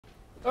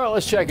All right,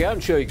 let's check out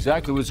and show you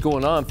exactly what's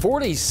going on.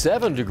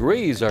 47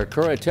 degrees, our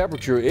current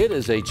temperature. It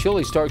is a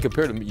chilly start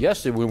compared to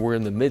yesterday when we were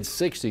in the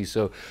mid-60s.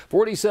 So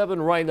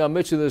 47 right now. I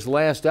mentioned this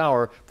last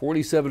hour,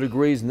 47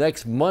 degrees.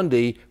 Next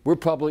Monday, we're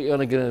probably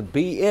only going to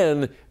be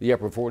in the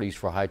upper 40s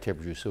for high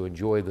temperatures. So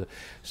enjoy the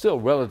still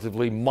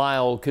relatively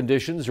mild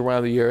conditions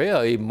around the area.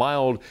 A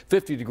mild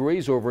 50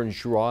 degrees over in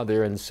Shaw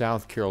there in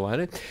South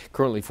Carolina.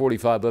 Currently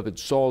 45 up at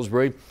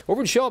Salisbury.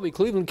 Over in Shelby,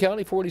 Cleveland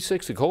County,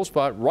 46 at Cold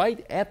Spot,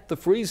 right at the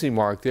freezing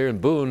mark there in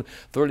Boone.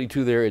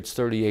 32 there. It's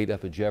 38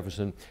 up at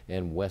Jefferson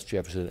and West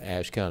Jefferson,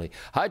 Ashe County.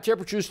 High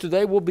temperatures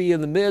today will be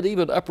in the mid,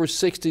 even upper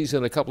 60s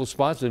in a couple of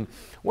spots. And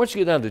once you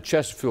get down to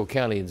Chesterfield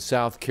County in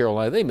South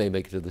Carolina, they may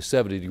make it to the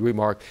 70-degree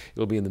mark.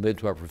 It'll be in the mid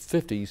to upper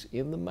 50s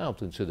in the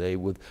mountains today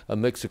with a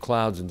mix of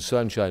clouds and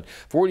sunshine.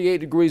 48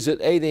 degrees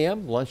at 8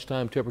 a.m.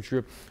 Lunchtime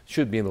temperature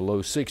should be in the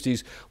low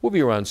 60s. We'll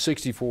be around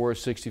 64,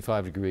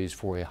 65 degrees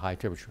for a high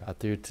temperature out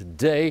there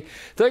today.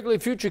 Technically,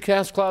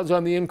 futurecast clouds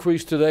on the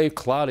increase today.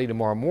 Cloudy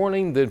tomorrow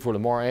morning. Then for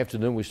tomorrow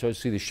afternoon, we start to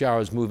see the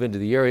showers move into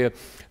the area.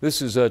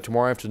 This is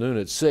tomorrow afternoon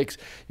at 6.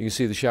 You can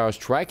see the showers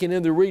tracking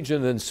in the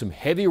region, then some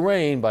heavy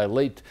rain by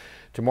late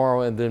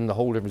tomorrow, and then a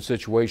whole different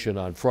situation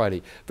on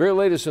Friday. Very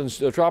latest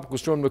in Tropical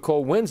Storm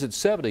Nicole, winds at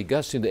 70,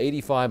 gusting to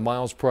 85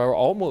 miles per hour,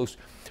 almost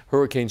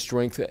hurricane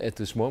strength at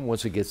this moment.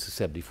 Once it gets to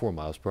 74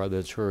 miles per hour,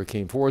 that's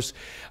hurricane force.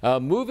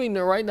 Moving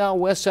right now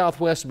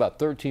west-southwest about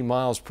 13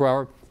 miles per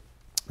hour.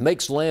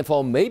 Makes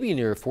landfall maybe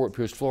near Fort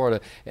Pierce,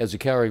 Florida as a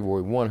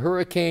Category 1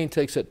 hurricane.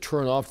 Takes that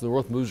turn off to the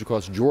north, moves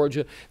across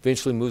Georgia,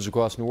 eventually moves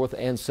across North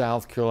and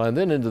South Carolina,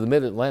 then into the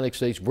mid-Atlantic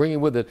states, bringing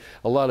with it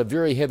a lot of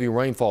very heavy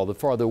rainfall. The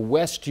farther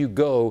west you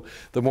go,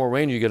 the more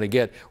rain you're going to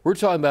get. We're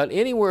talking about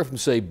anywhere from,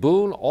 say,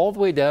 Boone all the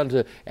way down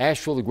to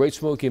Asheville, the Great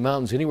Smoky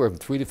Mountains, anywhere from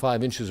 3 to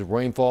 5 inches of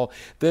rainfall.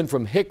 Then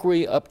from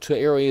Hickory up to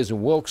areas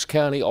in Wilkes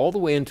County, all the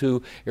way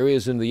into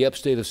areas in the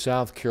upstate of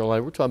South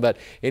Carolina. We're talking about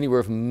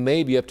anywhere from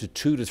maybe up to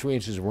 2 to 3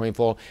 inches of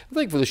rainfall. I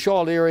think for the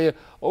Charlotte area,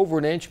 over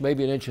an inch,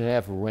 maybe an inch and a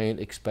half of rain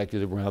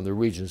expected around the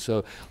region.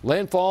 So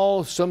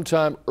landfall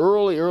sometime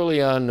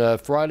early on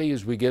Friday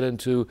as we get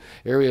into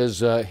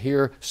areas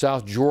here,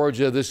 South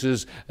Georgia. This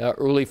is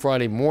early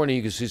Friday morning.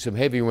 You can see some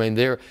heavy rain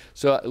there.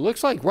 So it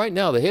looks like right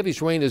now the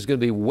heaviest rain is going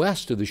to be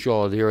west of the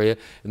Charlotte area,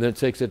 and then it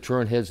takes a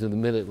turn, heads into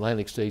the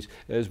mid-Atlantic states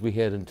as we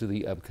head into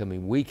the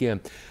upcoming weekend.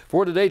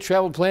 For today,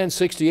 travel plan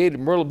 68 at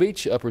Myrtle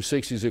Beach, upper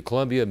 60s at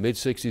Columbia,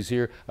 mid-60s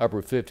here,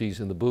 upper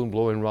 50s in the Boone,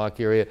 Blowing Rock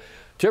area.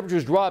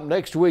 Temperatures drop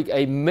next week.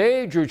 A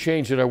major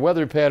change in our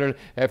weather pattern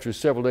after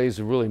several days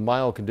of really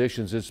mild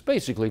conditions. It's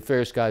basically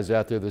fair skies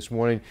out there this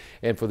morning.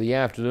 And for the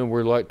afternoon,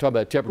 we're talking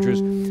about temperatures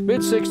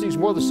mid-60s,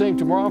 more the same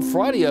tomorrow.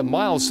 Friday, a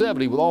mild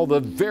 70 with all the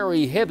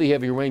very heavy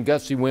rain,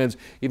 gusty winds,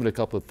 even a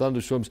couple of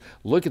thunderstorms.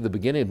 Look at the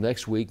beginning of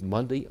next week,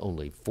 Monday,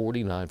 only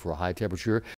 49 for a high temperature.